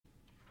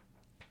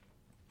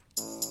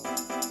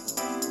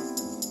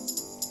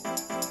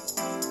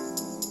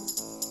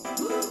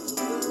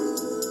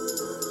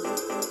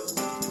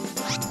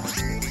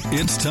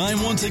It's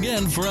time once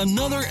again for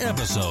another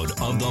episode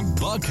of the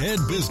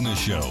Buckhead Business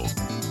Show.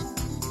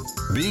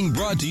 Being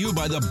brought to you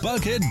by the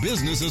Buckhead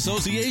Business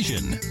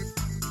Association.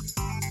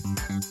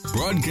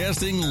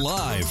 Broadcasting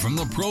live from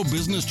the Pro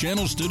Business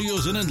Channel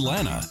studios in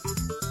Atlanta.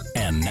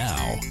 And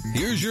now,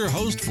 here's your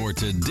host for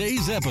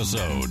today's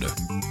episode.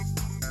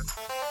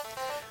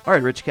 All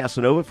right, Rich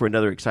Casanova for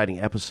another exciting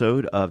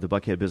episode of the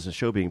Buckhead Business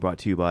Show being brought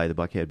to you by the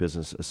Buckhead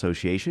Business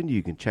Association.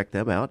 You can check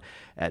them out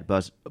at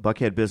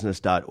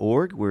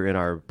buckheadbusiness.org. We're in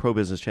our Pro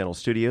Business Channel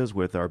studios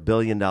with our $1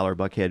 billion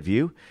Buckhead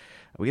view.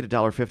 We get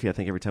 $1.50, I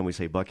think, every time we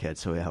say Buckhead,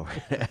 so yeah,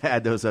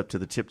 add those up to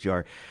the tip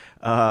jar.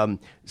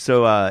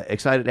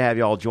 Excited to have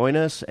you all join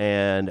us,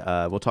 and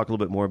we'll talk a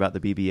little bit more about the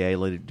BBA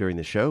later during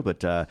the show,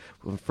 but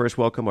we'll first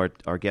welcome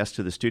our guest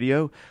to the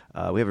studio.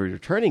 We have a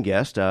returning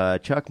guest,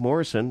 Chuck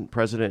Morrison,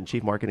 President and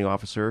Chief Marketing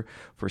Officer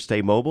for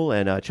Staymobile,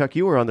 and Chuck,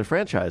 you were on the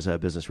franchise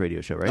business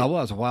radio show, right? I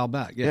was a while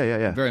back,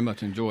 yeah. Very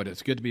much enjoyed it.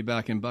 It's good to be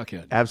back in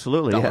Buckhead.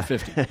 Absolutely,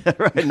 $1.50.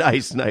 Right,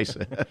 nice.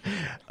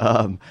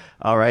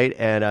 All right,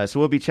 and so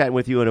we'll be chatting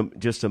with you in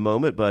just a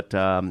moment, but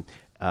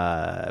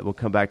we'll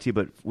come back to you.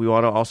 But we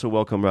want to also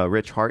welcome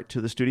Rich Hart to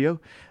the studio.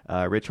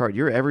 Rich Hart,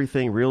 you're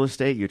everything real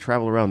estate. You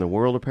travel around the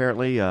world,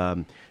 apparently.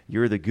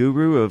 You're the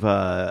guru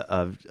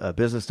of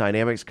business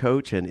dynamics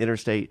coach and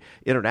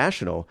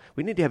international.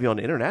 We need to have you on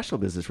international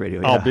business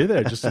radio. I'll be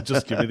there.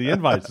 Just give me the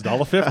invite. It's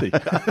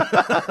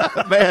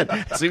 $1.50. Man,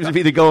 it seems to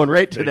be the going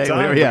rate today.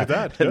 Look at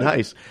that.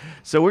 Nice.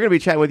 So we're going to be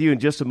chatting with you in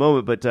just a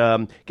moment, but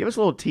give us a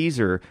little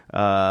teaser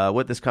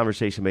what this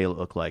conversation may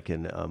look like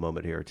in a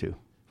moment here or two.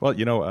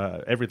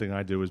 Well, everything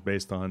I do is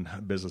based on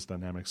business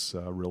dynamics,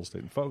 real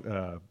estate,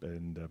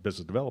 and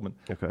business development.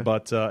 Okay.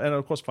 But and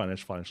of course,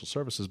 financial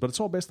services. But it's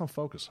all based on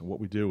focus on what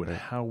we do and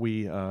how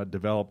we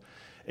develop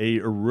a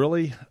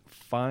really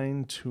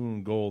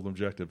fine-tuned goal and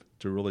objective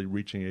to really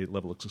reaching a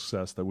level of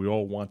success that we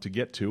all want to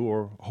get to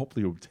or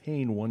hopefully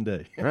obtain one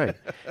day. Right.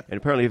 And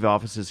apparently you have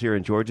offices here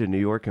in Georgia, New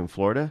York, and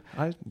Florida.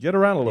 I get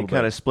around a little bit. You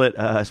kind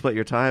of split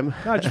your time?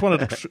 I just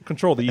wanted to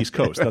control the East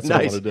Coast. That's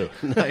Nice. what I want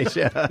to do. Nice,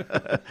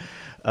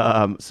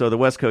 yeah. So the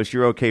West Coast,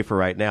 you're okay for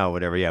right now,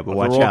 whatever, yeah, but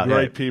watch we're all out.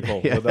 Great people,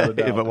 without a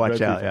doubt. But watch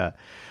great out, people. yeah.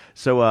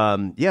 So,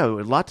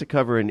 a lot to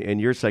cover in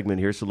your segment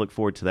here, so look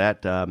forward to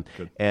that.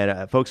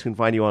 And folks can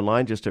find you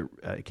online,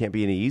 it can't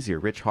be any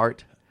easier,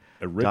 richhart.com.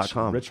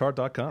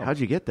 Richhart.com. How'd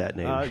you get that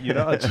name?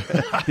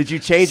 It's Did you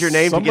change your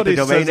name to get the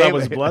domain says name? I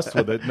was blessed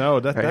with it. No,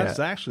 that's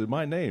actually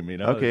my name.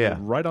 Okay, yeah.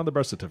 Right on the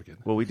birth certificate.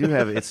 Well, we do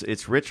have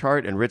it's Rich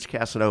Hart and Rich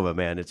Casanova,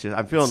 man. It's just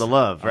I'm feeling the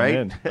love,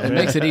 right? It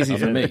makes it easy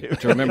for me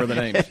to remember the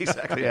names.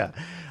 Exactly, yeah.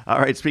 All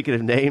right, speaking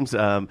of names,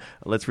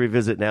 let's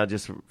revisit now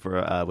just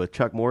for with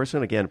Chuck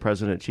Morrison, again,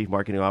 President and Chief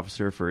Marketing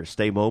Officer for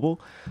Staymobile.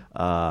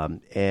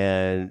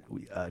 And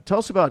tell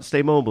us about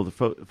Staymobile,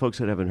 the folks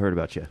that haven't heard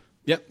about you.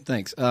 Yep,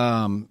 thanks.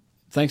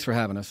 Thanks for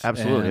having us.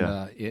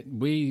 Absolutely,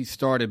 we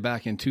started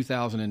back in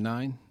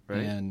 2009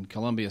 in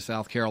Columbia,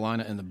 South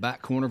Carolina, in the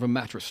back corner of a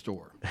mattress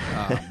store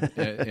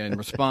in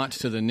response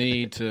to the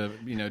need to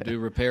do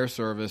repair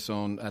service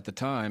on, at the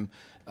time,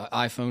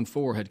 iPhone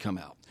 4 had come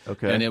out.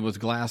 Okay. And it was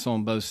glass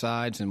on both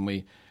sides, and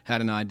we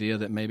had an idea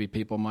that maybe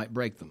people might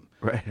break them.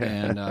 Right.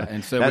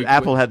 And so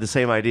Apple had the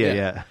same idea,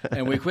 yeah.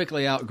 And we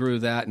quickly outgrew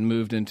that and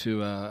moved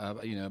into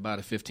about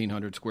a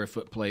 1,500 square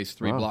foot place,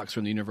 3 blocks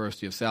from the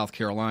University of South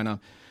Carolina.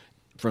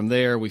 From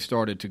there, we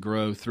started to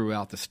grow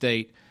throughout the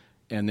state,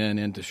 and then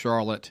into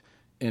Charlotte,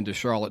 into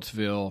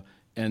Charlottesville,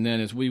 and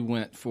then as we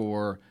went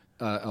for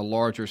a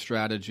larger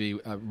strategy,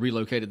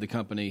 relocated the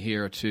company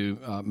here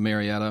to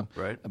Marietta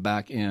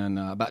back in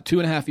about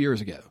 2.5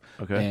 years ago.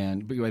 Okay.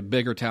 And we had a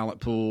bigger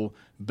talent pool,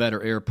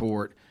 better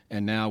airport,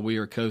 and now we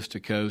are coast to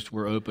coast.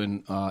 We're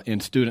open in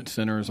student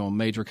centers on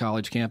major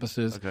college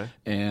campuses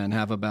and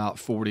have about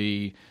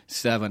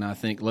 47, I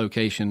think,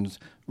 locations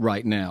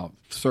right now,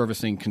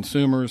 servicing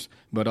consumers,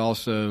 but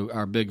also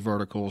our big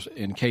verticals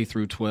in K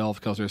through 12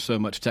 because there's so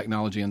much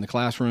technology in the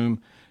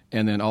classroom,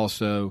 and then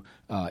also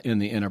in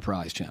the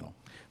enterprise channel.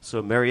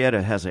 So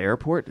Marietta has an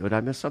airport? Did I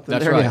miss something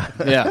That's there? right.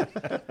 Yeah.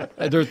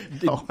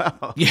 Oh,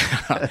 wow.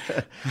 Yeah.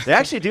 They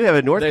actually do have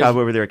a North Cobb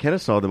over there at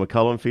Kennesaw, the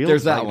McCullum Field.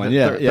 There's that one,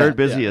 Third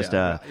busiest.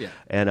 Yeah.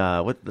 And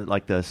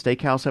the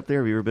steakhouse up there,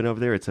 have you ever been over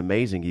there? It's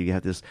amazing. You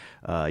have this,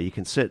 you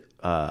can sit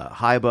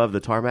high above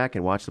the tarmac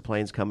and watch the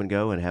planes come and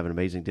go and have an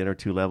amazing dinner,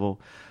 2-level.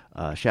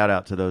 Shout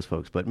out to those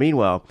folks. But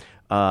meanwhile,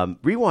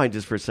 rewind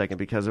just for a second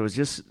because I was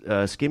just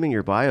skimming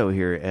your bio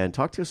here and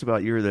talk to us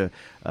about you're the,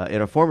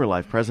 in a former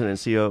life, President and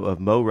CEO of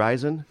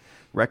MoRisen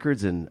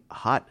Records and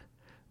Hot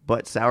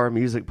But Sour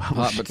Music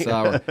Publishing.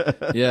 Hot But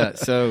Sour. Yeah.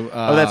 So.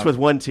 That's with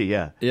one T.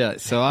 Yeah. Yeah.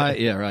 So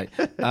right.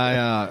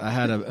 I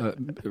had a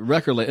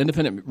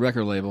independent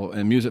record label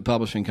and music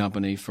publishing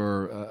company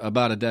for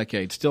about a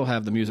decade. Still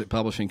have the music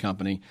publishing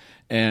company,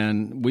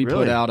 and we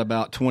put out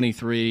about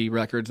 23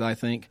 records, I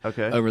think,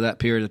 over that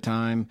period of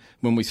time.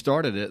 When we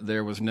started it,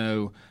 there was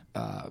no.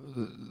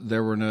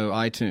 There were no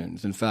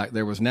iTunes. In fact,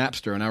 there was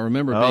Napster, and I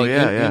remember being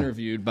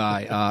interviewed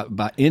by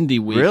Indie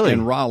Week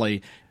in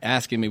Raleigh,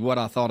 asking me what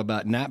I thought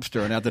about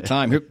Napster, and at the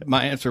time,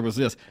 my answer was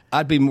this: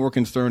 I'd be more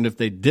concerned if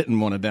they didn't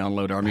want to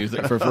download our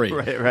music for free.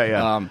 Right.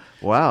 Yeah.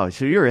 Wow.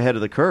 So you're ahead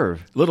of the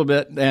curve. A little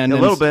bit, and a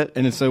little bit,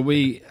 and so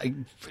we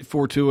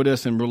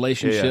fortuitous and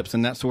relationships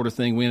and that sort of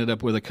thing. We ended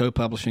up with a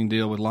co-publishing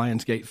deal with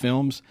Lionsgate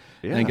Films,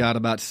 and got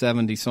about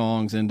 70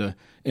 songs into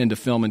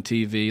film and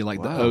TV,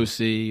 like the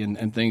OC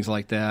and things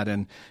like that,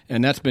 and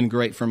that's been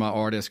great for my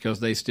artists because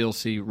they still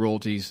see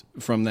royalties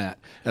from that.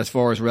 As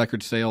far as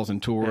record sales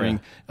and touring,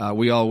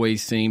 we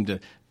always seem to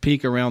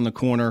peak around the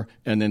corner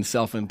and then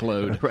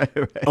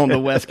self-implode on the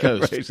West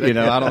Coast. Right,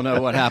 I don't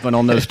know what happened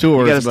on those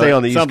tours. You got to stay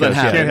on the East Coast.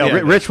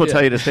 Happened. Rich will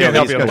tell you to stay on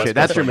the East Coast.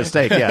 That's your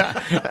mistake.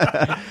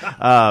 Yeah.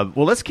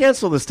 Well, let's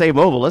cancel the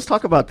Staymobile. Let's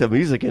talk about the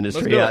music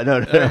industry.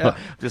 No.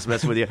 Just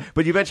messing with you.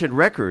 But you mentioned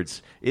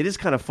records. It is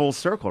kind of full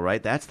circle,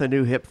 right? That's the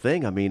new hip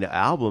thing. I mean,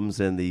 albums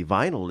and the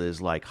vinyl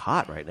is like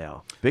hot right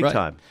now, big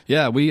time.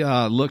 Yeah, we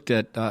looked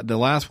at the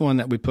last one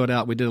that we put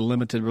out. We did a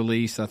limited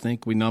release. I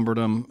think we numbered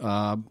them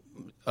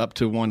up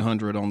to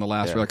 100 on the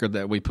last record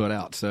that we put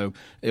out. So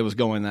it was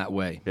going that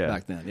way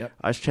back then. Yep.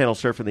 I was channel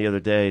surfing the other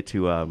day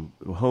to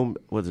home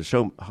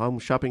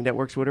shopping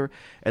networks, whatever,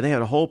 and they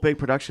had a whole big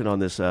production on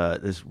this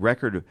this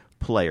record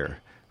player,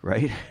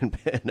 right? and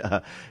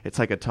it's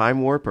like a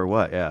time warp or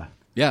what? Yeah.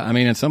 Yeah, I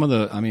mean,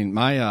 and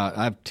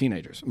I have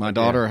teenagers. My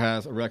daughter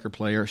has a record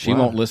player. She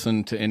won't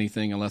listen to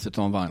anything unless it's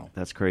on vinyl.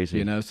 That's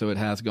crazy. So it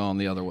has gone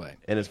the other way.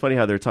 And it's funny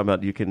how they're talking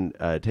about you can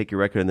take your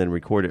record and then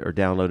record it or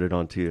download it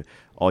onto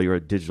all your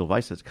digital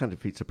devices. It kind of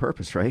defeats the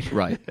purpose, right?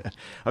 Right.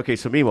 Okay,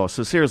 so meanwhile,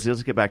 seriously,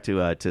 let's get back to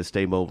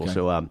Staymobile.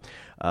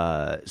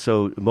 Okay.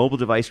 So mobile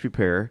device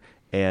repair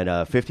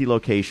and 50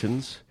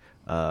 locations.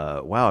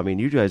 Wow, I mean,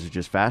 you guys are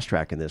just fast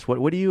tracking this.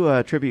 What do you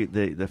attribute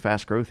the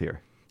fast growth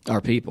here? Our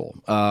people.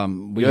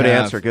 Good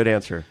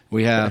answer.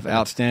 We have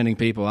outstanding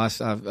people.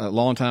 A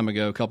long time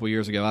ago, a couple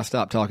years ago, I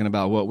stopped talking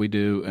about what we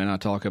do and I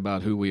talk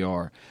about who we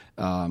are.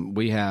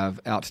 We have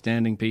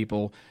outstanding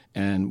people,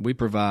 and we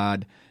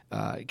provide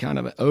kind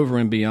of over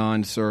and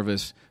beyond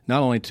service,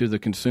 not only to the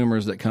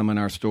consumers that come in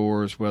our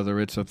stores, whether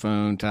it's a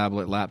phone,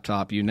 tablet,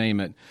 laptop, you name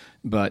it,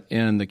 but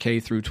in the K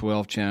through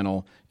 12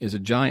 channel is a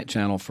giant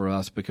channel for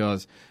us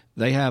because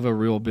they have a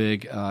real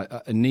big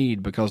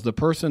need, because the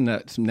person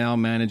that's now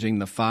managing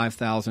the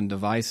 5,000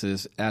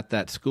 devices at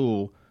that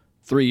school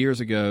 3 years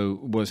ago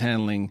was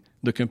handling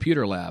the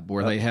computer lab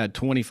where they had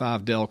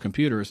 25 Dell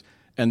computers,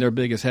 and their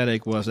biggest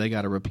headache was they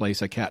got to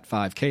replace a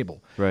Cat5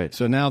 cable. Right.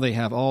 So now they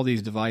have all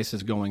these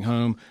devices going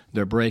home.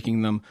 They're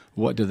breaking them.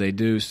 What do they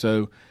do?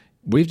 So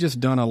we've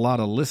just done a lot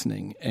of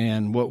listening,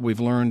 and what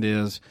we've learned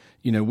is,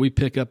 we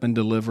pick up and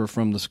deliver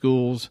from the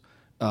schools.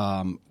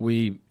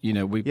 You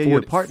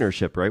have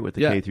partnership, right, with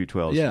the K through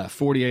 12. Yeah,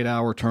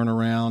 48-hour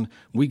turnaround.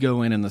 We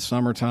go in the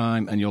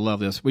summertime, and you'll love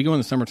this. We go in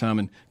the summertime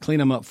and clean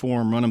them up for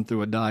them, run them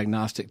through a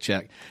diagnostic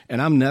check.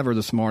 And I'm never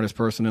the smartest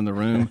person in the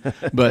room,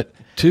 but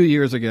 2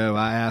 years ago,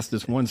 I asked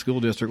this one school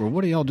district, well,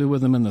 what do y'all do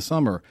with them in the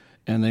summer?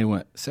 And they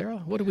went, Sarah,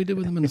 what do we do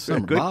with them in the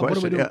summer? Good Bob,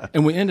 question, what do we do?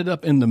 And we ended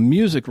up in the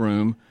music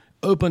room,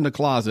 opened a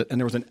closet, and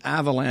there was an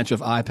avalanche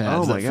of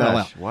iPads that fell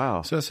out.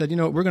 Wow. So I said,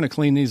 we're going to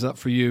clean these up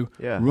for you,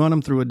 run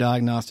them through a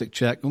diagnostic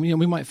check. We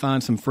might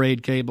find some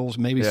frayed cables,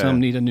 maybe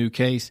some need a new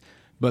case,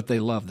 but they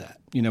love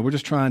that. We're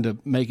just trying to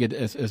make it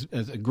as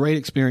a great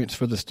experience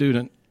for the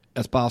student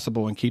as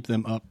possible and keep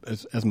them up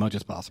as much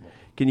as possible.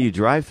 Can you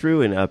drive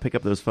through and pick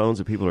up those phones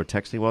that people are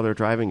texting while they're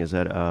driving? Is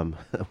that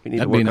we need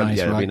that'd to work be nice, on?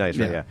 Yeah, that'd be nice,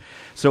 right? Yeah.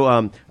 So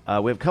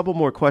we have a couple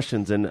more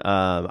questions, and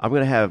I'm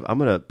going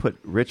to put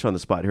Rich on the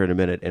spot here in a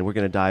minute, and we're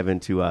going to dive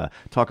into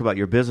talk about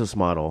your business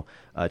model,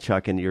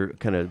 Chuck, and your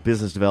kind of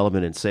business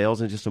development and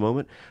sales in just a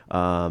moment.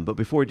 But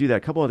before we do that,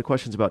 a couple other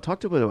questions about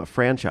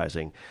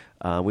franchising.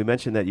 We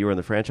mentioned that you were in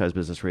the franchise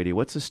business radio.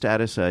 What's the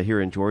status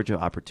here in Georgia?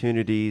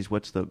 Opportunities?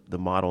 What's the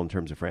model in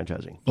terms of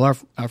franchising? Well,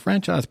 our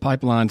franchise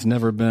pipeline's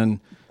never been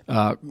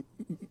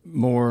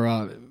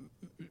more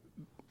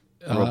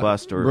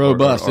robust.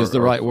 Robust is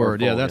the right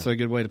word. Yeah, that's a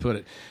good way to put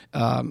it.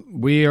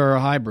 We are a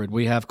hybrid.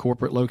 We have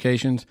corporate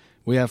locations.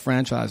 We have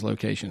franchise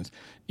locations.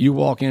 You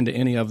walk into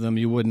any of them,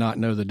 you would not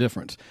know the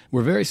difference.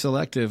 We're very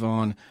selective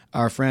on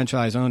our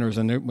franchise owners,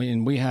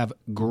 and we have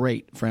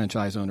great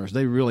franchise owners.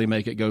 They really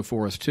make it go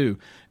for us too.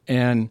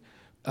 And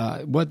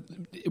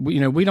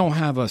we don't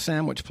have a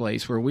sandwich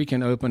place where we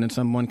can open and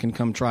someone can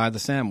come try the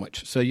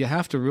sandwich. So you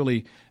have to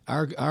really,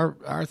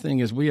 our thing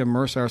is we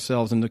immerse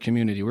ourselves in the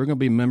community. We're going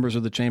to be members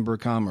of the Chamber of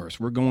Commerce.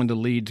 We're going to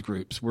leads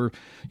groups. We're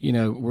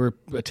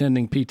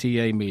attending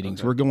PTA meetings.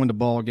 Okay. We're going to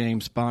ball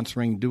games,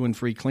 sponsoring, doing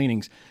free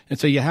cleanings. And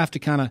so you have to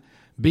kind of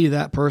be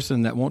that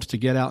person that wants to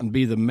get out and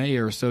be the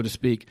mayor, so to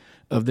speak,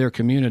 of their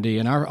community.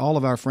 And all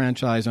of our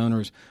franchise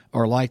owners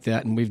are like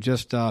that. And we've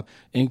just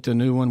inked a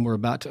new one. We're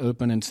about to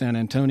open in San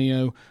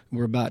Antonio.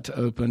 We're about to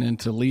open in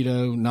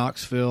Toledo,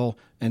 Knoxville,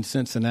 and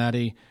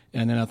Cincinnati.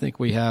 And then I think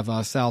we have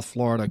South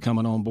Florida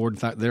coming on board. In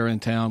fact, they're in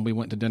town. We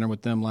went to dinner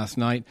with them last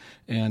night,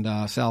 and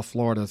South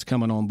Florida is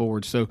coming on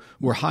board. So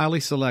we're highly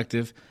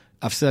selective.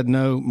 I've said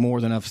no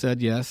more than I've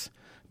said yes,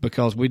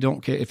 because we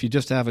don't care. If you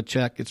just have a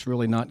check, it's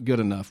really not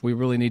good enough. We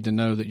really need to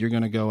know that you're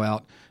going to go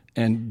out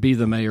and be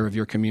the mayor of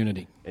your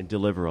community. And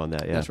deliver on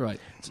that, yeah. That's right.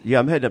 Yeah,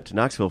 I'm heading up to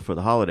Knoxville for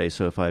the holidays,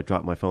 so if I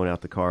drop my phone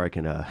out the car, I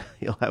can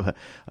you'll have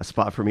a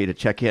spot for me to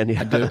check in.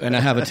 I do, and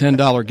I have a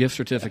 $10 gift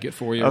certificate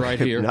for you right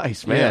here.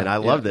 Nice, man. I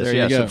love this.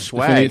 There you go. Some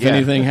swag. If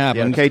anything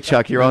happens. Okay,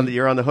 Chuck, you're on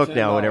the hook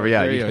now. Whenever,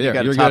 you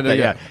got to top that.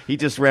 Yeah, he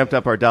just ramped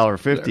up our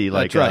 $1.50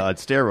 like on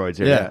steroids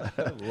here. Yeah,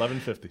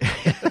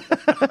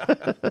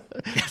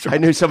 $11.50. I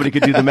knew somebody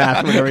could do the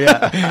math. Whenever,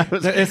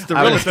 it's the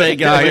real estate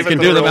guy who can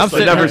do them. I'm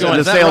the numbers and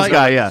the sales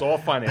guy. Yeah, it's all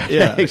finance.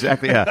 Yeah,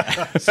 exactly.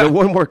 Yeah. So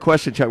one more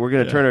question, Chuck. We're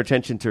going to turn our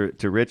attention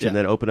to Rich and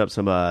then open up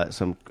some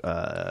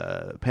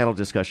panel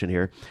discussion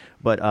here.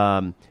 But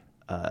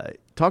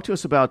talk to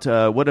us about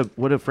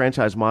what a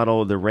franchise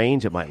model, the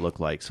range it might look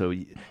like. So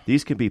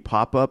these can be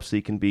pop-ups.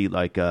 They can be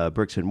like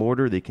bricks and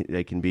mortar. They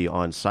can be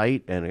on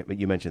site. And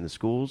you mentioned the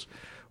schools.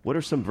 What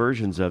are some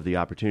versions of the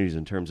opportunities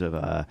in terms of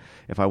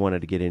if I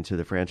wanted to get into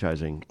the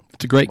franchising?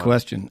 It's a great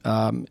question.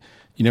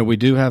 We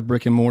do have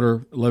brick and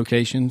mortar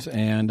locations,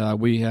 and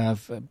we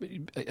have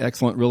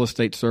excellent real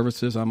estate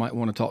services. I might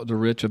want to talk to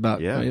Rich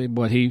about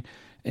what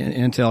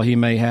intel he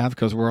may have,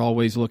 because we're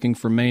always looking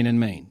for Main and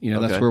Main.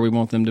 That's where we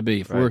want them to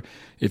be.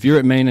 If you're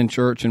at Main and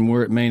Church and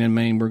we're at Main and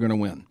Main, we're going to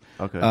win.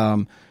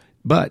 Okay.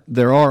 But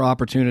there are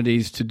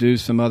opportunities to do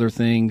some other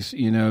things,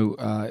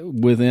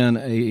 within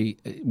a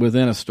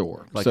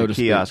store, like so a to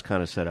kiosk speak.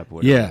 kind of setup.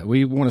 Yeah,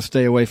 we want to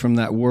stay away from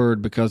that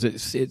word because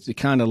it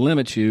kind of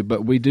limits you.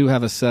 But we do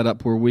have a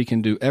setup where we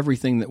can do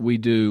everything that we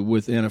do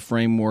within a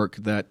framework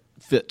that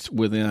fits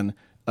within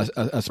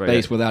a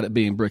space without it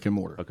being brick and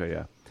mortar. Okay,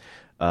 yeah.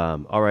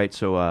 All right,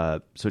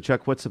 so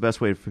Chuck, what's the best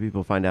way for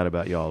people to find out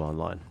about y'all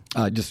online?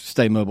 Just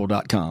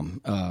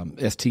staymobile.com,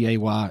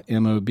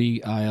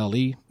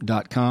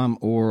 StaymobileName.com,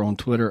 or on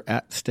Twitter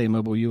at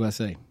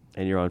StaymobileUSA.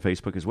 And you're on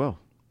Facebook as well.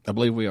 I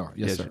believe we are.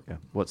 Yes, sir. Yeah.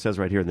 Well, it says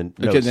right here in the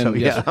notes. Okay, then, so,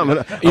 I'm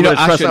going to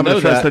trust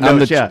the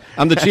notes.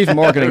 I'm the Chief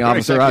Marketing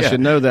Officer. Exactly, I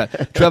should know that.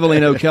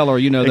 Trevelino Keller,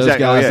 those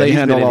guys, they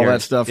handle all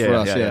that stuff for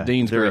us. Yeah,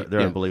 Dean's they're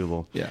great.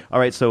 unbelievable. Yeah. All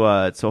right,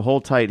 so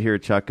hold tight here,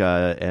 Chuck,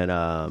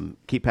 and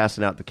keep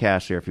passing out the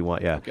cash here if you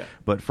want. Yeah. Okay.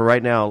 But for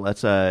right now,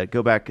 let's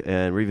go back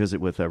and revisit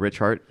with Rich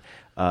Hart.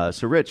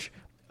 So, Rich,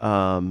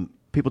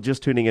 people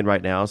just tuning in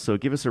right now, so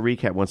give us a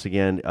recap once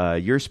again.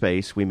 Your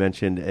space, we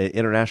mentioned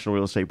international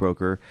real estate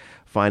broker,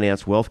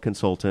 finance, wealth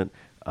consultant.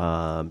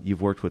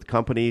 You've worked with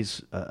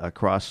companies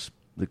across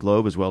the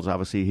globe, as well as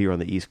obviously here on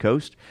the East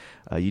Coast.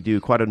 You do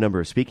quite a number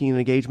of speaking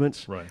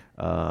engagements. Right.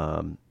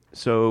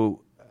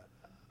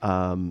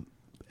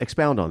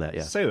 Expound on that.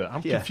 Yeah. Say that.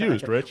 I'm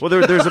confused, Rich. Well,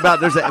 there's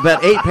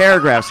about 8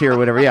 paragraphs here, or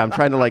whatever. Yeah, I'm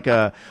trying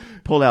to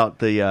pull out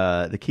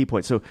the key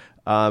points. So,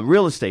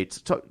 real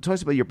estate. Tell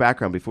us about your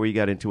background before you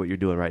got into what you're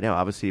doing right now.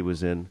 Obviously, it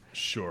was in.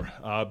 Sure.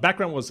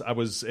 Background was I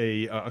was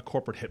a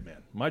corporate hitman.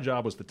 My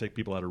job was to take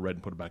people out of red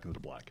and put them back into the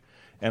black.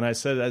 And I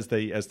said,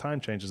 as time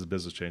changes, as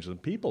business changes, and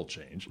people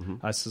change,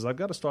 I says, I've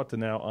got to start to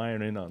now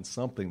iron in on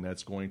something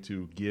that's going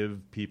to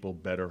give people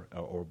better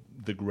or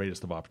the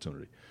greatest of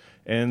opportunity.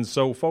 And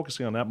so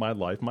focusing on that, my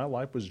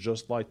life was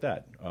just like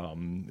that.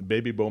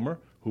 Baby boomer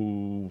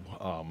who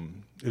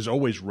has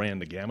always ran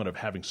the gamut of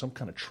having some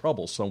kind of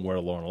trouble somewhere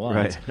along the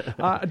lines. Right.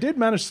 I did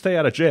manage to stay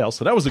out of jail,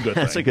 so that was a good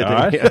thing. That's a good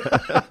thing.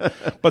 Right?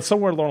 But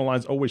somewhere along the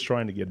lines, always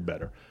trying to get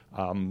better.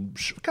 Kind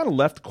of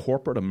left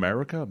corporate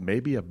America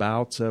maybe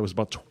about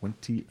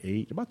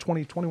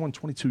 21,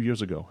 22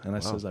 years ago. And I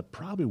says, I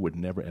probably would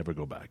never, ever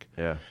go back.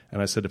 Yeah.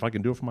 And I said, if I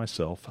can do it for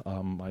myself,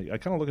 I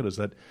kind of look at it as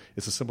that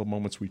it's the simple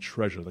moments we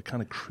treasure that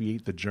kind of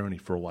create the journey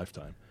for a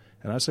lifetime.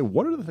 And I say,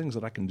 what are the things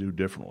that I can do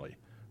differently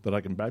that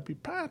I can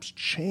perhaps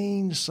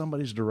change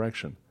somebody's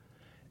direction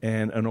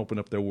and open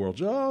up their world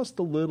just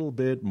a little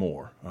bit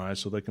more, all right,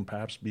 so they can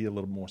perhaps be a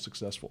little more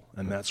successful.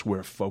 And that's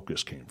where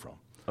focus came from.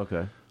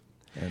 Okay.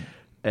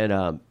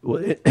 And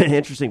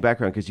interesting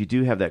background, because you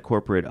do have that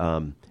corporate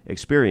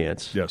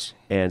experience. Yes.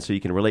 And so you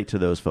can relate to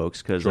those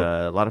folks, because Sure.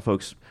 A lot of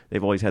folks,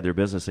 they've always had their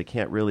business. They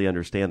can't really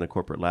understand the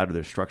corporate ladder,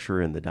 their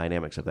structure, and the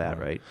dynamics of that,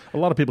 right? A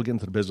lot of people get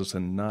into the business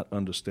and not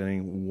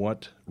understanding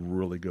what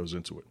really goes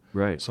into it.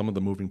 Right. Some of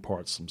the moving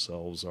parts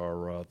themselves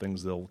are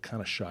things they'll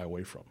kind of shy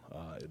away from.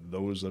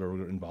 Those that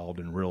are involved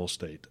in real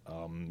estate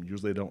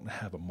usually don't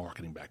have a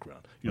marketing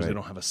background. Usually they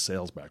don't have a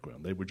sales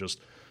background. They were just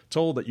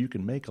told that you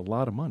can make a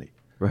lot of money.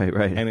 Right.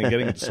 And in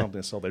getting into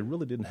something to sell, they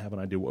really didn't have an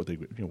idea what they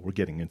were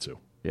getting into.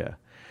 Yeah.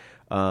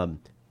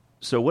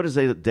 So what does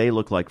a day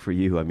look like for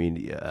you? I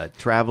mean,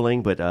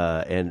 traveling, but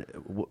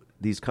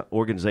these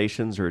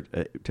organizations are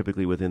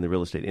typically within the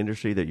real estate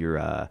industry that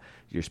you're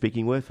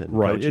speaking with and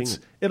coaching?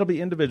 It'll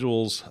be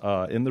individuals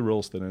in the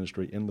real estate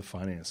industry, in the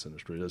finance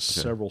industry. There's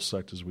several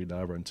sectors we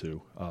dive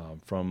into.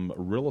 From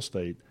real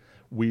estate,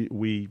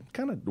 we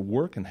kind of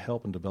work and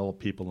help and develop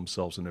people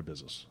themselves in their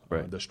business,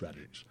 their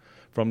strategies.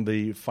 From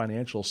the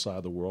financial side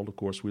of the world, of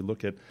course, we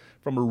look at,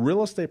 from a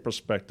real estate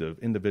perspective,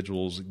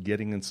 individuals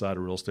getting inside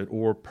of real estate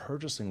or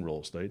purchasing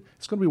real estate.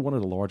 It's going to be one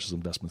of the largest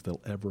investments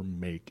they'll ever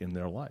make in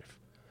their life.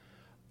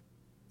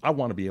 I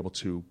want to be able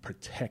to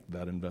protect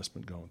that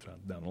investment going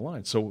down the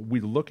line. So we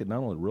look at not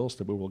only real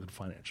estate, but we look at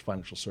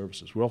financial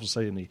services. We also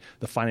say in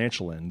the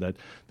financial end that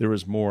there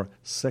is more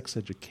sex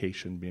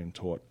education being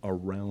taught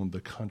around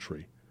the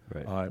country,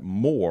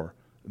 more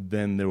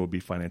than there will be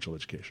financial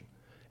education.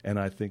 And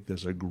I think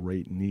there's a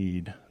great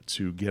need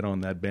to get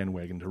on that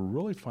bandwagon to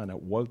really find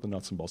out what are the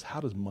nuts and bolts. How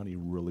does money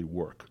really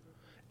work?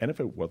 And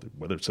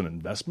whether it's an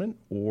investment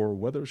or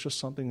whether it's just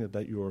something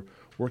that you're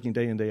working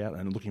day in, day out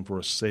and looking for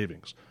a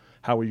savings.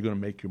 How are you going to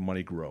make your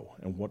money grow?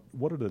 And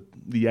what are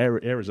the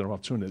areas of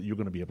opportunity that you're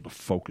going to be able to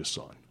focus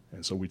on?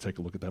 And so we take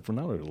a look at that from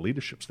not only a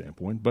leadership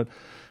standpoint, but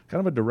kind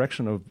of a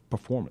direction of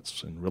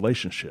performance and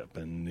relationship.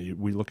 And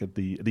we look at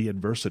the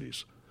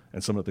adversities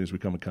and some of the things we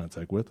come in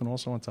contact with. And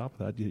also on top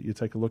of that, you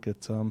take a look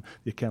at the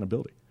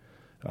accountability,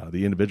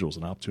 the individuals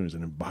and opportunities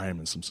and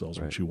environments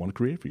themselves which you want to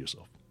create for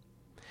yourself.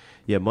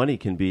 Yeah, money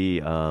can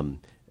be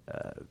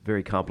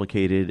very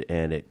complicated,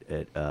 and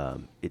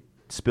it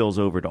spills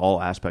over to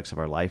all aspects of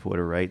our life,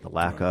 whatever, right? The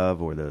lack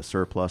of or the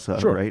surplus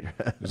of, right?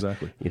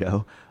 Exactly.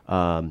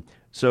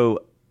 So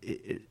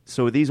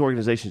these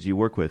organizations you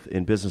work with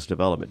in business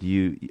development, do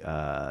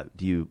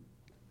you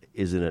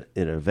is it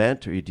an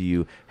event, or do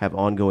you have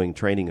ongoing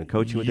training and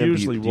coaching with them?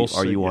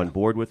 Are you on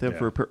board with them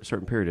for a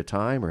certain period of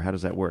time, or how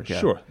does that work?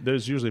 Sure.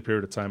 There's usually a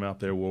period of time out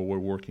there where we're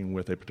working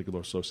with a particular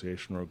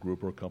association or a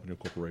group or a company or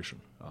corporation.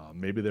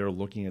 Maybe they're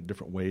looking at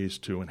different ways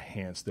to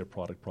enhance their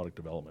product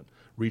development,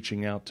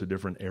 reaching out to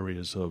different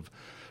areas of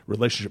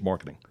relationship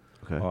marketing.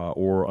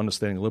 Or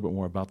understanding a little bit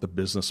more about the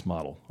business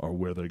model or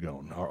where they're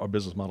going. Our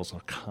business models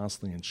are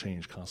constantly in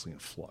change, constantly in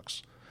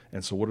flux.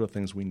 And so what are the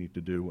things we need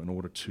to do in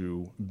order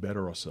to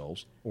better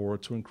ourselves or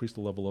to increase the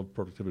level of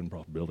productivity and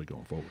profitability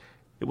going forward?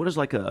 What does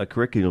like a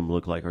curriculum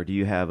look like? Or do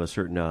you have a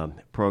certain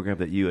program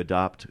that you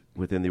adopt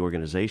within the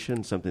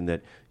organization, something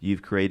that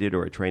you've created,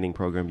 or a training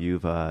program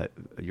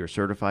you're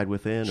certified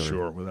within? Or?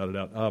 Sure, without a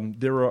doubt.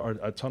 There are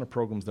a ton of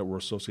programs that were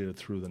associated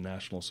through the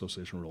National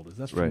Association of Realtors.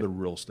 That's from the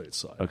real estate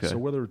side. So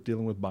whether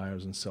dealing with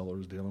buyers and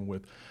sellers, dealing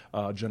with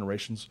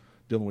generations,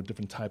 dealing with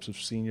different types of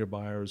senior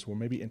buyers, or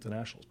maybe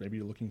internationals. Maybe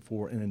you're looking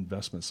for an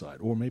investment side,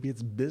 or maybe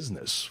it's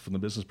business from the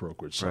business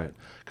brokerage side,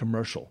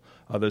 commercial.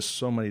 There's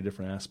so many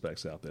different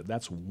aspects out there.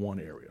 That's one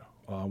area.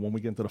 When we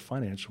get into the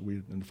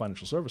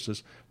financial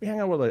services, we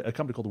hang out with a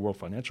company called the World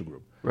Financial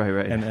Group.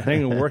 And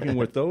hanging and working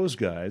with those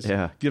guys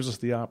gives us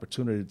the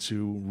opportunity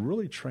to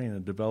really train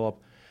and develop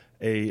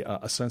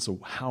a sense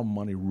of how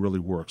money really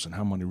works and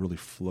how money really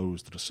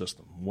flows to the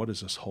system. What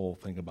is this whole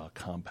thing about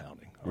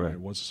compounding?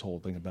 What's this whole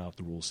thing about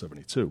the Rule of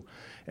 72?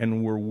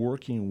 And we're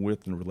working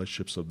with the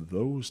relationships of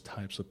those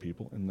types of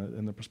people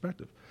in the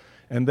perspective.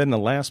 And then the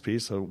last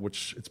piece,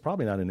 which it's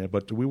probably not in there,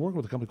 but we work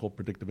with a company called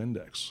Predictive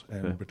Index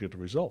and Predictive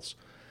Results.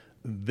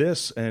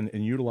 This and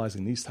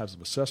utilizing these types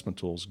of assessment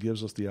tools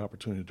gives us the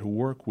opportunity to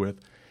work with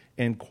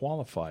and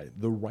qualify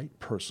the right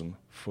person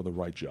for the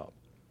right job.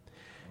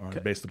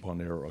 Based upon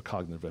their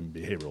cognitive and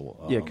behavioral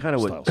kind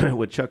of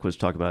what Chuck was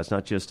talking about. It's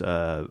not just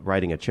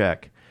writing a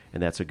check,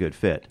 and that's a good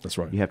fit. That's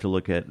right. You have to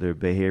look at their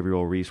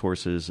behavioral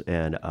resources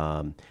and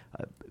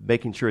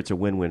making sure it's a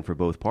win-win for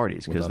both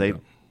parties, because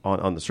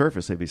on the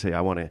surface, they'd be saying,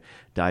 I want to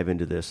dive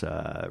into this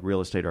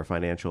real estate or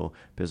financial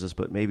business,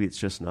 but maybe it's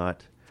just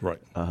not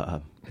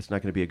it's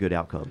not going to be a good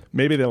outcome.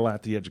 Maybe they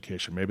lack the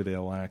education. Maybe they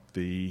lack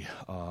the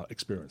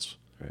experience.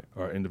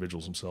 Our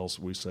individuals themselves,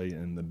 we say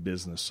in the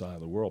business side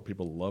of the world,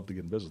 people love to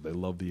get in business. They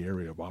love the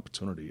area of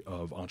opportunity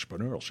of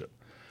entrepreneurship.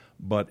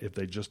 But if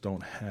they just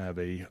don't have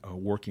a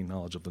working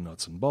knowledge of the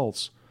nuts and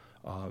bolts,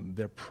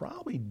 they're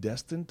probably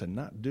destined to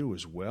not do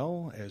as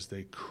well as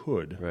they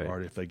could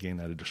or if they gain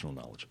that additional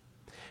knowledge.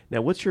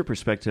 Now, what's your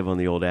perspective on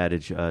the old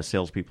adage,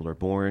 salespeople are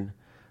born?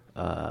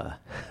 Well,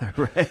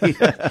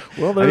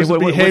 there's the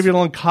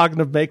behavioral and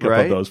cognitive makeup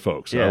of those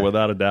folks,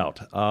 without a doubt.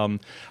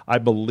 I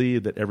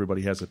believe that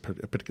everybody has a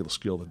particular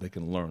skill that they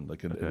can learn, they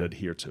can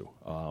adhere to.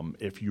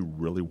 If you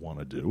really want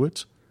to do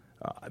it,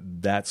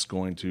 that's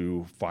going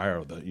to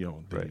fire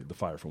the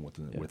fire from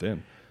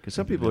within. Because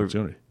some people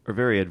are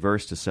very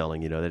adverse to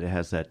selling, that it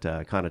has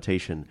that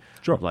connotation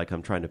of like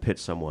I'm trying to pitch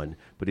someone.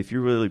 But if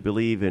you really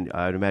believe in,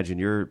 I'd imagine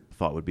your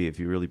thought would be, if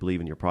you really believe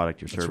in your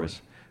product, your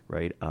service,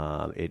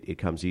 it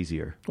comes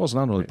easier. Well, it's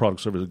not only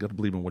product service. You've got to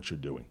believe in what you're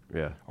doing.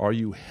 Yeah. Are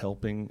you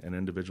helping an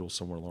individual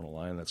somewhere along the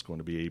line that's going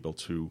to be able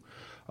to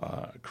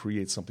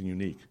create something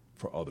unique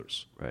for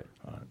others? Right.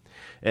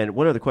 And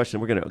one other question,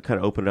 we're going to kind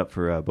of open it up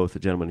for both the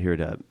gentlemen here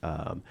to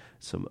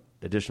some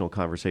additional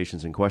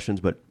conversations and questions.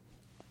 But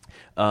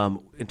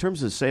in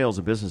terms of sales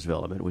and business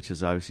development, which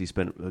is obviously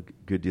spent a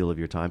good deal of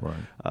your time,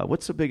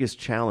 what's the biggest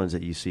challenge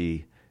that you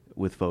see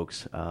with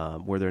folks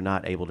where they're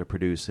not able to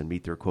produce and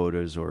meet their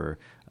quotas, or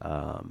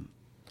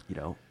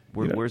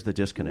where's the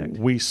disconnect?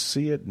 We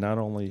see it not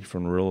only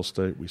from real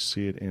estate, we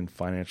see it in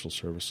financial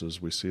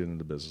services, we see it in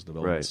the business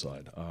development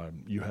side.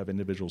 You have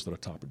individuals that are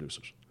top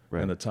producers.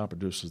 And the top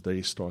producers,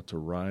 they start to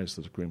rise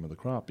to the cream of the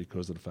crop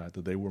because of the fact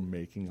that they were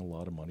making a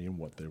lot of money in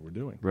what they were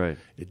doing. Right.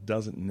 It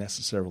doesn't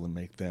necessarily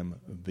make them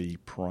the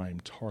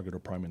prime target or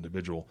prime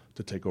individual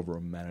to take over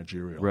a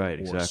managerial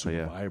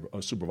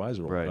or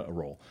supervisor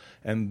role.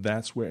 And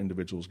that's where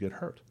individuals get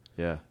hurt.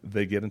 Yeah.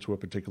 They get into a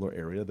particular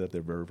area that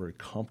they're very, very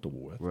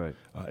comfortable with. Right.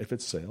 If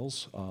it's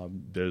sales,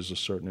 there's a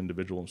certain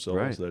individual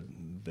themselves that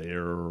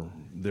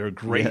they're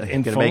great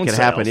in phone make it sales.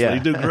 Happen, yeah. They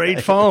do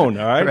great phone,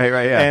 all right?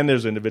 Right, yeah. And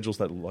there's individuals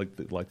that like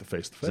the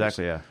face-to-face.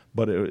 Exactly, yeah.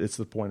 But it's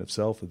the point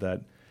itself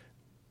that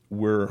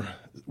we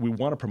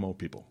want to promote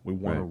people. We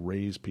want to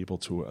raise people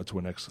to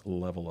a next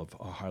level of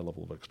a high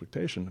level of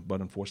expectation,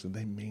 but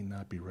unfortunately they may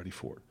not be ready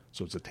for it.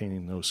 So it's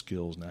attaining those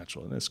skills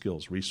naturally, and those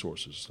skills,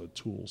 resources,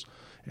 tools,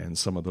 and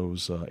some of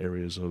those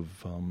areas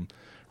of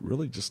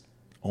really just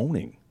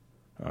owning.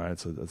 All right,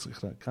 so that's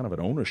kind of an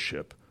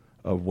ownership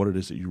of what it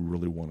is that you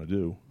really want to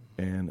do,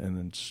 and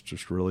it's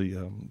just really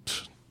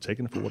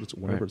taking it for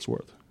whatever it's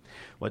worth.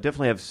 Well, I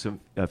definitely have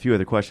a few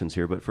other questions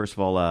here, but first of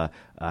all,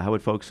 how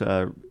would folks?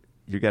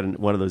 You got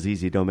one of those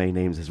easy domain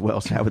names as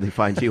well, so how would they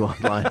find you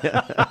online?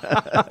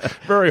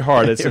 Very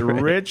hard. It's at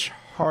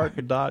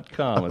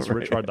richheart.com. It's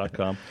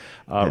richheart.com.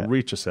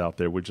 Reach us out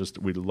there.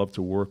 We'd love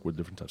to work with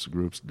different types of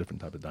groups,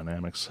 different type of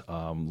dynamics,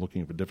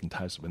 looking for different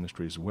types of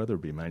industries, whether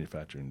it be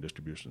manufacturing,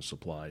 distribution,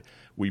 supply.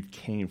 We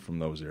came from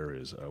those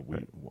areas. I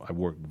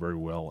work very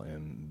well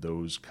in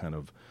those kind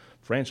of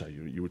franchise.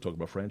 You were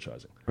talking about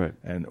franchising, right?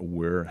 And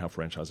how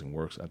franchising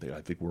works. I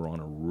think we're on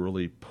a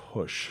really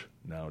push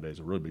nowadays,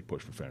 a really big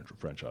push for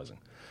franchising,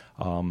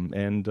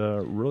 and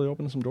really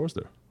opening some doors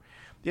there.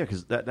 Yeah,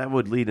 because that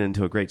would lead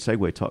into a great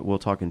segue. We'll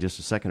talk in just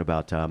a second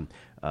about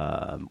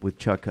with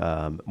Chuck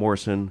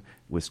Morrison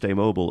with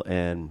Staymobile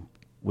and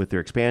with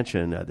their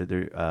expansion that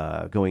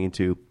they're going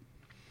into.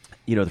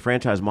 You know, the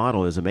franchise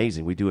model is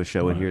amazing. We do a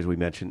show in here, as we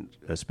mentioned,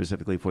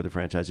 specifically for the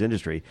franchise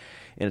industry,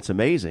 and it's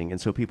amazing. And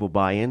so people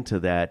buy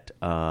into that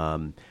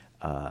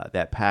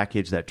that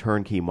package, that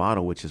turnkey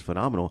model, which is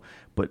phenomenal.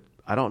 But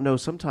I don't know,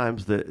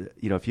 sometimes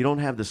if you don't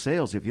have the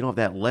sales, if you don't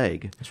have that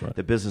leg,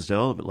 the business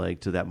development leg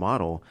to that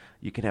model,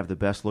 you can have the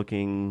best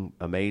looking,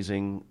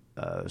 amazing,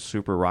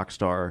 super rock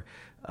star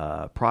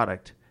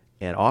product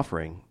and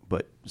offering,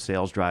 but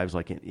sales drives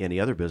like any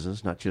other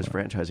business, not just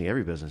franchising.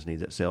 Every business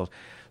needs that sales.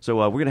 So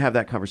we're going to have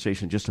that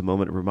conversation in just a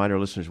moment. Remind our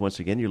listeners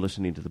once again, you're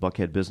listening to the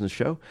Buckhead Business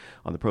Show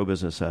on the Pro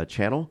Business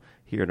channel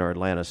here in our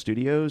Atlanta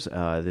studios.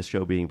 This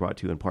show being brought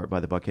to you in part by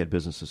the Buckhead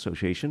Business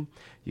Association.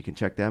 You can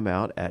check them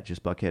out at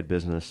just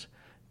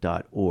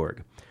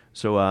buckheadbusiness.org.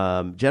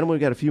 So, gentlemen, we've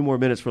got a few more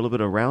minutes for a little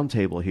bit of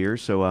roundtable here.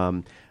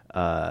 So,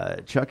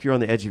 Chuck, you're on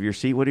the edge of your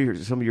seat. What are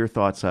some of your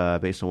thoughts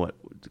based on what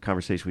the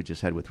conversation we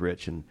just had with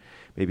Rich, and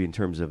maybe in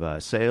terms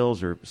of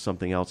sales or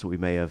something else that we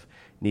may have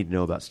need to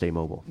know about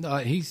Staymobile? No,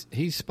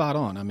 he's spot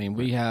on. I mean,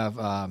 we have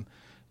a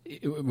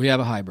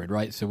hybrid,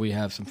 right? So we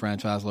have some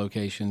franchise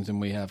locations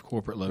and we have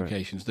corporate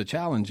locations. Right. The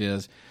challenge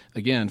is,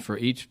 again, for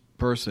each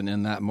person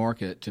in that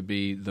market to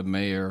be the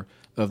mayor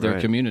of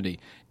their community.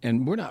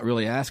 And we're not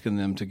really asking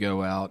them to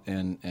go out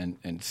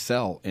and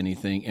sell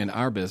anything in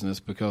our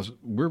business, because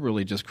we're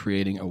really just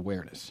creating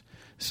awareness.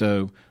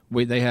 So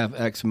they have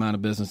X amount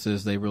of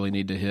businesses they really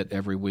need to hit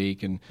every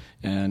week and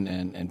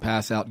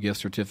pass out gift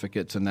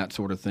certificates and that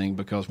sort of thing,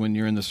 because when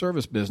you're in the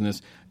service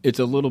business, it's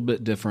a little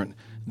bit different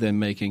than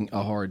making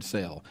a hard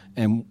sale.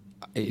 And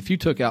if you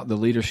took out the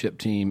leadership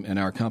team in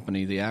our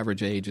company, the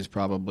average age is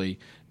probably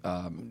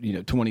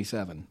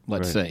 27,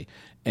 let's say.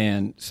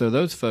 And so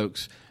those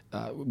folks,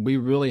 we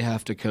really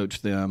have to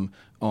coach them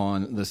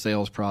on the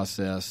sales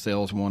process,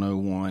 sales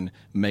 101,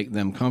 make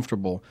them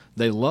comfortable.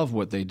 They love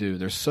what they do.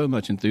 There's so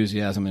much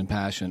enthusiasm and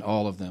passion,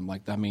 all of them.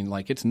 Like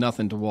it's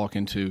nothing to walk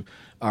into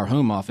our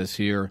home office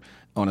here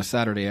on a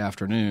Saturday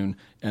afternoon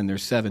and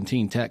there's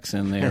 17 techs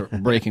in there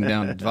breaking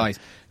down advice.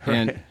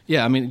 And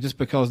just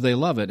because they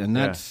love it, and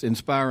that's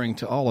inspiring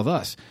to all of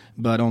us.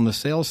 But on the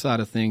sales side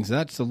of things,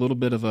 that's a little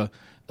bit of a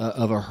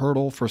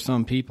hurdle for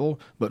some people.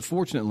 But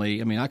fortunately,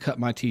 I cut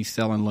my teeth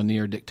selling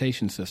Lanier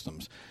dictation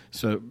systems.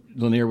 So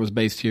Lanier was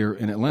based here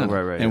in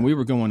Atlanta, and we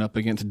were going up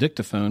against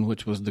Dictaphone,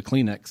 which was the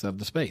Kleenex of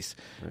the space.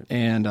 Right.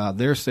 And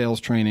their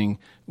sales training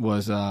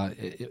was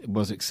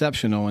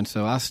exceptional. And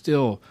so I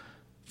still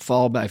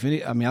fall back.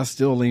 I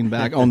still lean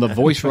back on the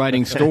voice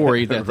writing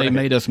story that they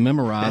made us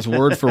memorize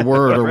word for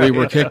word, or we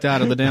were kicked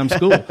out of the damn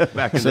school.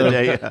 Back in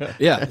the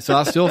day. So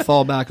I still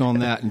fall back on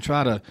that and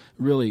try to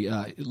really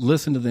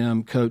listen to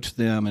them, coach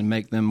them, and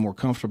make them more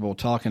comfortable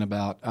talking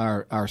about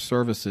our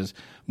services,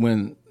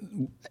 when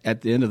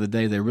at the end of the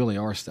day they really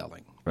are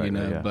selling.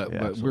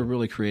 But we're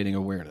really creating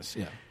awareness.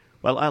 Yeah.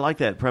 Well, I like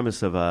that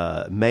premise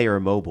of mayor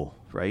mobile,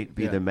 right?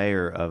 Be the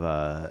mayor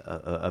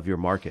of your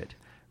market,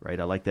 right?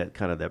 I like that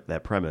kind of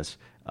that premise.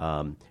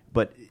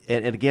 But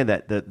again,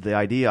 that the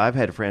idea, I've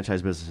had a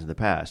franchise business in the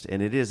past,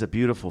 and it is a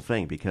beautiful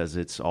thing because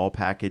it's all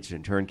packaged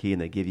and turnkey,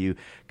 and they give you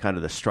kind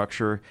of the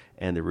structure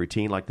and the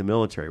routine like the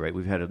military, right?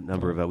 We've had a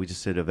number of we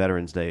just did a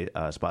Veterans Day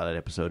spotlight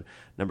episode,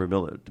 number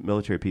of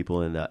military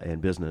people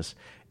in business,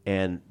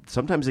 and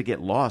sometimes they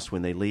get lost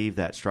when they leave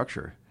that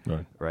structure.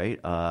 right?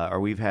 Or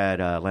we've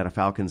had Atlanta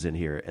Falcons in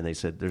here, and they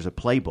said there's a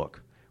playbook.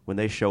 When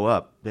they show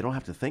up, they don't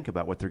have to think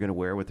about what they're going to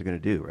wear, what they're going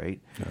to do,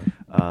 right?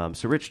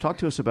 So, Rich, talk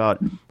to us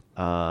about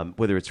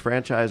whether it's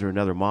franchise or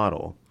another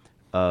model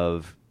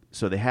of.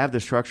 So they have the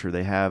structure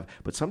they have,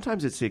 but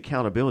sometimes it's the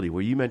accountability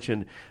where you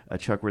mentioned,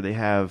 Chuck, where they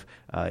have,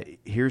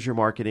 here's your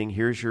marketing,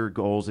 here's your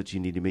goals that you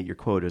need to meet your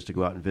quotas to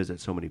go out and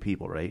visit so many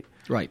people, right?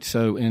 Right.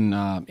 So in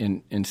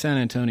San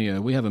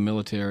Antonio, we have a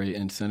military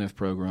incentive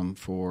program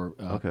for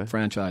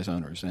franchise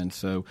owners. And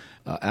so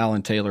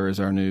Alan Taylor is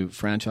our new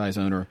franchise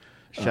owner.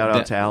 Shout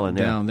out to Alan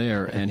down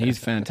there, and he's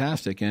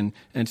fantastic. And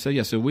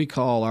so we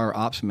call our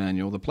ops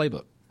manual the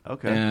playbook.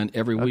 Okay. And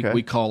every week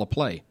we call a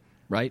play,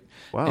 right?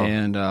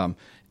 Wow.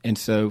 And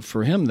so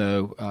for him,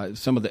 though,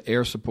 some of the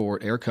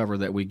air cover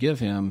that we give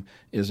him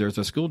is there's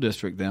a school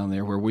district down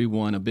there where we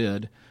won a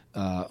bid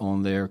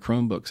on their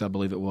Chromebooks, I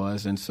believe it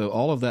was. And so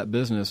all of that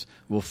business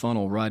will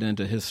funnel right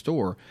into his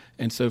store.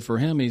 And so for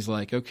him, he's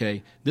like,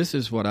 okay, this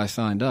is what I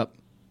signed up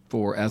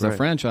for as a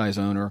franchise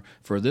owner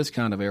for this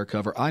kind of air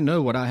cover. I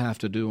know what I have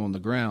to do on the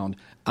ground.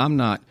 I'm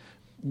not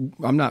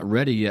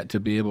ready yet to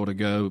be able to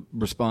go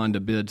respond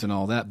to bids and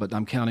all that, but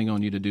I'm counting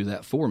on you to do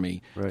that for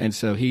me. Right. And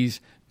so he's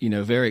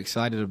very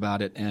excited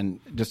about it and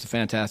just a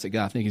fantastic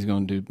guy. I think he's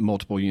going to do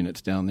multiple units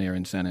down there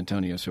in San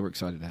Antonio, so we're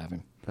excited to have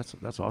him.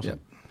 That's awesome.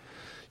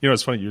 Yep.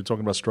 It's funny, you're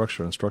talking about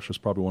structure, and structure is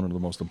probably one of the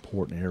most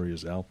important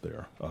areas out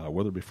there,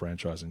 whether it be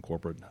franchising,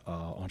 corporate,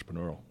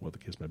 entrepreneurial, what the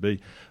case may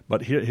be.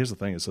 But here's the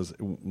thing. It says,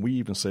 we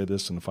even say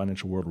this in the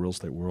financial world, real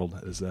estate world,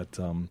 is that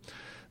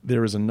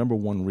there is a number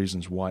one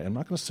reasons why, I'm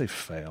not going to say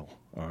fail,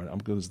 all right,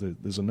 because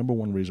there's a number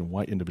one reason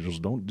why individuals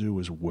don't do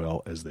as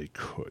well as they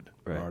could,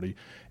 already.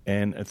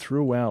 And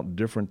throughout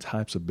different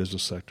types of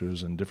business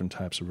sectors and different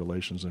types of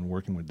relations and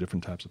working with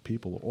different types of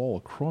people all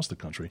across the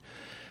country,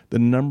 the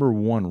number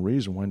one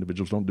reason why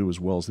individuals don't do as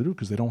well as they do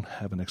because they don't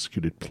have an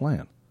executed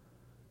plan.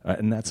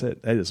 And that's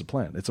it. That is a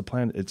plan. It's a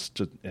plan. It's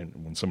just, and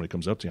when somebody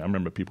comes up to you, I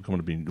remember people coming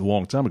to me a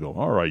long time ago.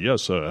 All right,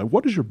 yes.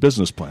 What is your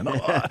business plan?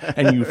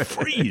 And you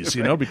freeze,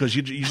 because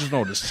you just don't know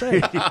what to say.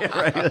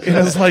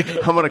 And it's like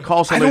I'm going to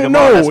call somebody I don't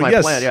tomorrow. know. That's my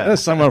yes, plan. Yeah.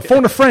 yes. I'm going to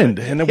phone a friend,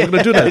 and then we're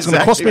going to do that. It's going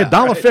to cost me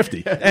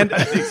 $1.50. And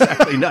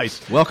exactly.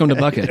 Nice. Welcome to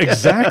Buckhead.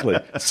 Exactly.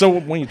 So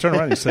when you turn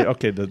around and you say,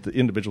 okay, the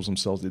individuals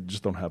themselves, they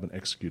just don't have an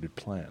executed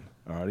plan.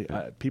 All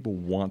right. People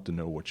want to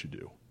know what you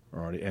do. All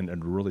right,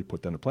 and really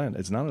put down a plan.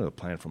 It's not a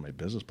plan from a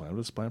business plan, but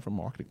it's a plan from a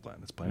marketing plan.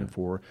 It's a plan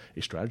for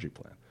a strategy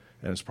plan.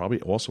 And it's probably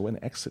also an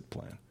exit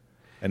plan.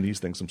 And these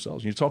things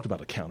themselves. You talked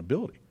about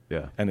accountability.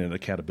 Yeah. And then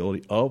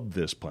accountability of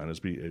this plan is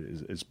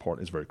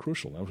very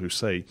crucial. Now, if you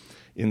say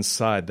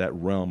inside that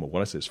realm of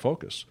what I say is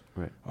focus,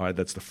 all right,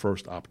 that's the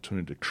first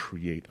opportunity to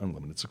create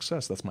unlimited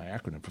success. That's my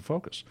acronym for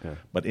focus. Yeah.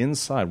 But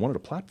inside, one of the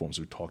platforms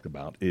we talked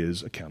about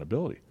is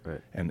accountability.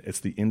 Right. And it's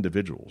the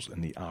individuals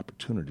and the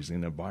opportunities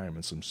and the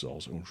environments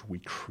themselves in which we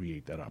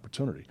create that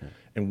opportunity,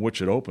 in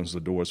which it opens the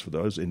doors for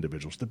those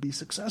individuals to be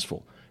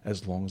successful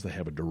as long as they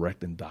have a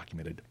direct and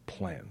documented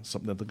plan,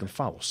 something that they can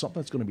follow,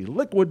 something that's going to be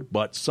liquid,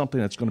 but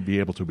something that's going to be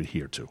able to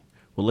adhere to.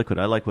 Well, liquid.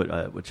 I like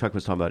what Chuck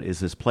was talking about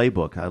is this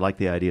playbook. I like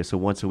the idea. So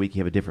once a week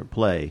you have a different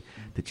play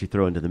that you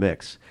throw into the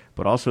mix.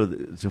 But also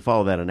to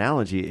follow that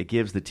analogy, it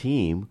gives the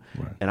team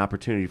an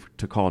opportunity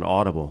to call an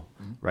audible,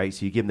 right?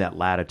 So you give them that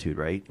latitude,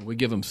 right? We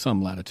give them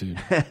some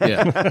latitude.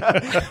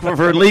 Yeah.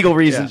 for legal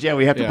reasons,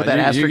 we have to put that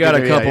asterisk. You got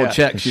a couple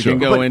checks you can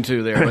go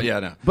into there, but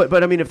no.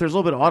 But I mean, if there's a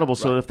little bit of audible,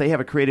 so if they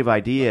have a creative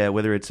idea,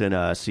 whether it's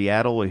in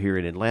Seattle or here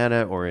in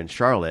Atlanta or in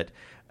Charlotte,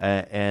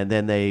 and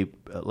then they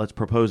let's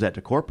propose that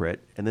to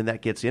corporate, and then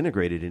that gets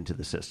integrated into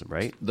the system,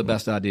 right? The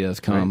best ideas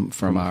come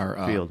from our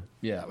field.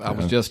 I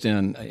was just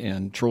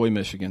in Troy,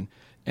 Michigan,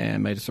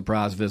 and made a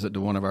surprise visit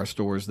to one of our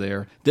stores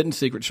there. Didn't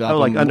secret shop. Oh,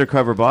 like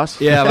undercover boss?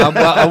 Yeah,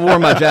 I wore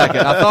my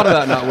jacket. I thought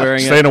about not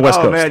wearing it. Stay on the West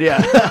Coast. Man, yeah.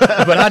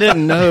 But I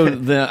didn't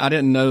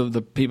know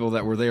the people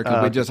that were there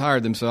because we just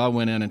hired them. So I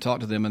went in and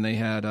talked to them, and they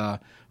had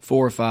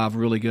 4 or 5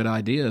 really good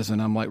ideas,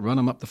 and I'm like, run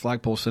them up the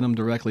flagpole, send them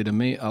directly to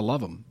me. I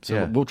love them.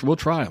 So we'll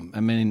try them.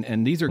 I mean,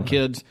 and these are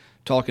kids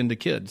talking to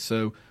kids.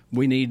 So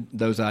we need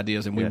those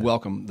ideas, and we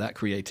welcome that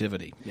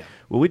creativity. Yeah.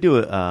 Well, we do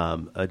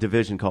a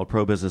division called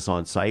Pro Business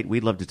On Site.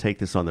 We'd love to take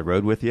this on the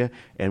road with you,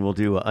 and we'll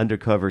do an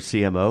undercover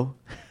CMO.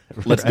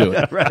 Let's do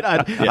it. Right.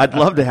 I'd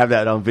love to have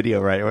that on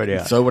video right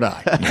now. So would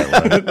I.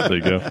 There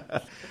you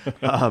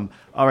go.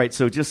 All right,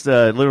 so just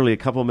literally a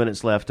couple of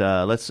minutes left.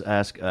 Let's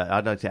ask.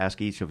 I'd like to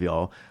ask each of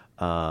y'all,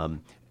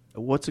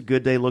 what's a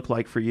good day look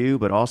like for you,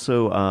 but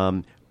also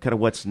kind of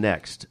what's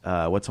next,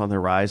 what's on the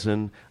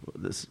horizon.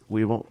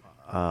 We won't.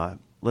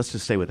 Let's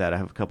just stay with that. I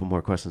have a couple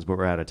more questions, but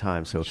we're out of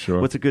time. So,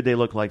 what's a good day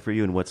look like for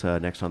you, and what's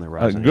next on the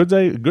horizon?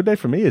 Good day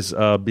for me is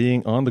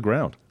being on the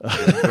ground.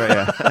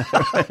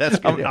 That's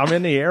good. I'm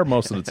in the air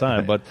most of the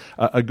time, but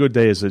a good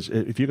day is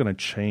if you're going to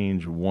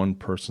change one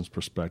person's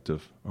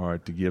perspective, all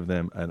right, to give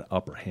them an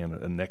upper hand,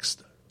 a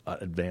next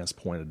advanced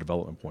point, a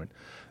development point,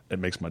 it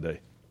makes my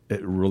day.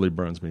 It really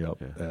burns me up,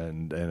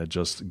 and it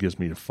just gives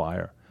me the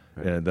fire,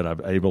 and that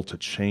I'm able to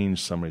change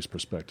somebody's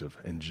perspective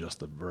in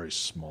just a very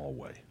small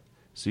way.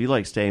 So you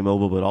like staying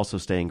mobile, but also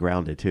staying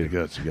grounded too.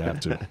 Good. You have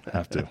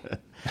to.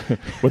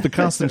 With the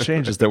constant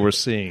changes that we're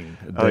seeing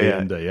day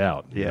in, day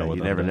out. Yeah,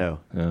 you never know.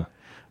 Yeah.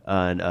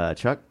 And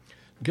Chuck?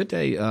 Good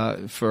day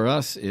for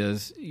us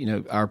is,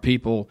 our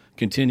people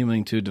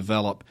continuing to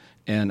develop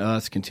and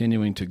us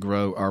continuing to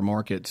grow our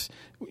markets,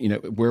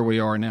 where we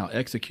are now,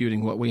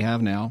 executing what we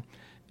have now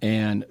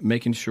and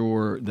making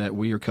sure that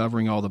we are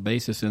covering all the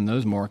bases in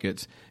those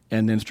markets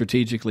and then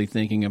strategically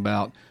thinking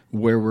about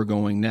where we're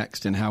going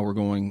next and how we're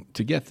going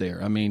to get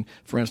there. I mean,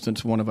 for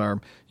instance, one of our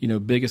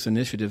biggest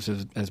initiatives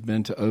has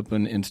been to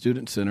open in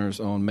student centers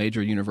on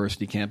major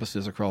university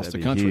campuses across the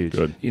country. Huge.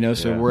 Good.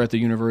 So we're at the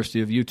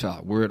University of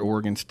Utah. We're at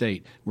Oregon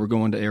State. We're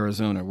going to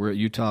Arizona. We're at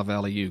Utah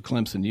Valley U,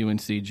 Clemson,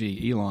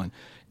 UNCG, Elon.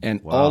 And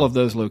all of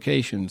those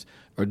locations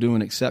are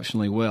doing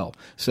exceptionally well.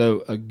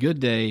 So a good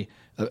day,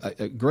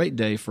 a great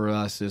day for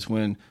us is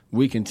when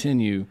we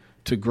continue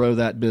to grow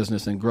that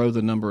business and grow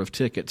the number of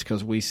tickets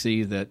because we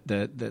see that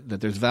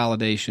there's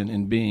validation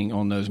in being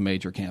on those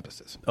major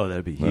campuses. Oh,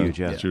 that'd be huge.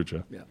 Yeah. That's huge.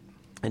 Yeah.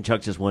 And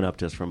Chuck just went up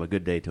to us from a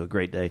good day to a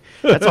great day.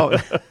 That's all.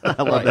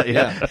 I love that.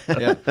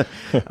 Yeah.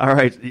 All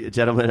right,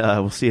 gentlemen.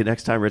 We'll see you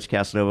next time, Rich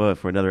Casanova,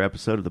 for another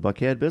episode of the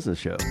Buckhead Business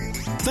Show.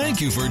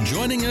 Thank you for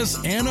joining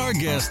us and our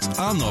guests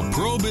on the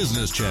Pro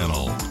Business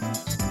Channel.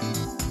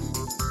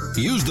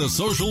 Use the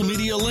social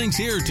media links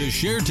here to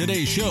share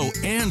today's show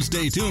and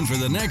stay tuned for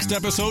the next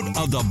episode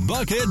of the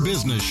Buckhead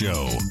Business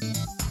Show.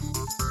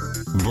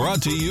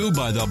 Brought to you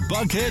by the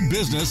Buckhead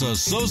Business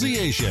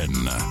Association.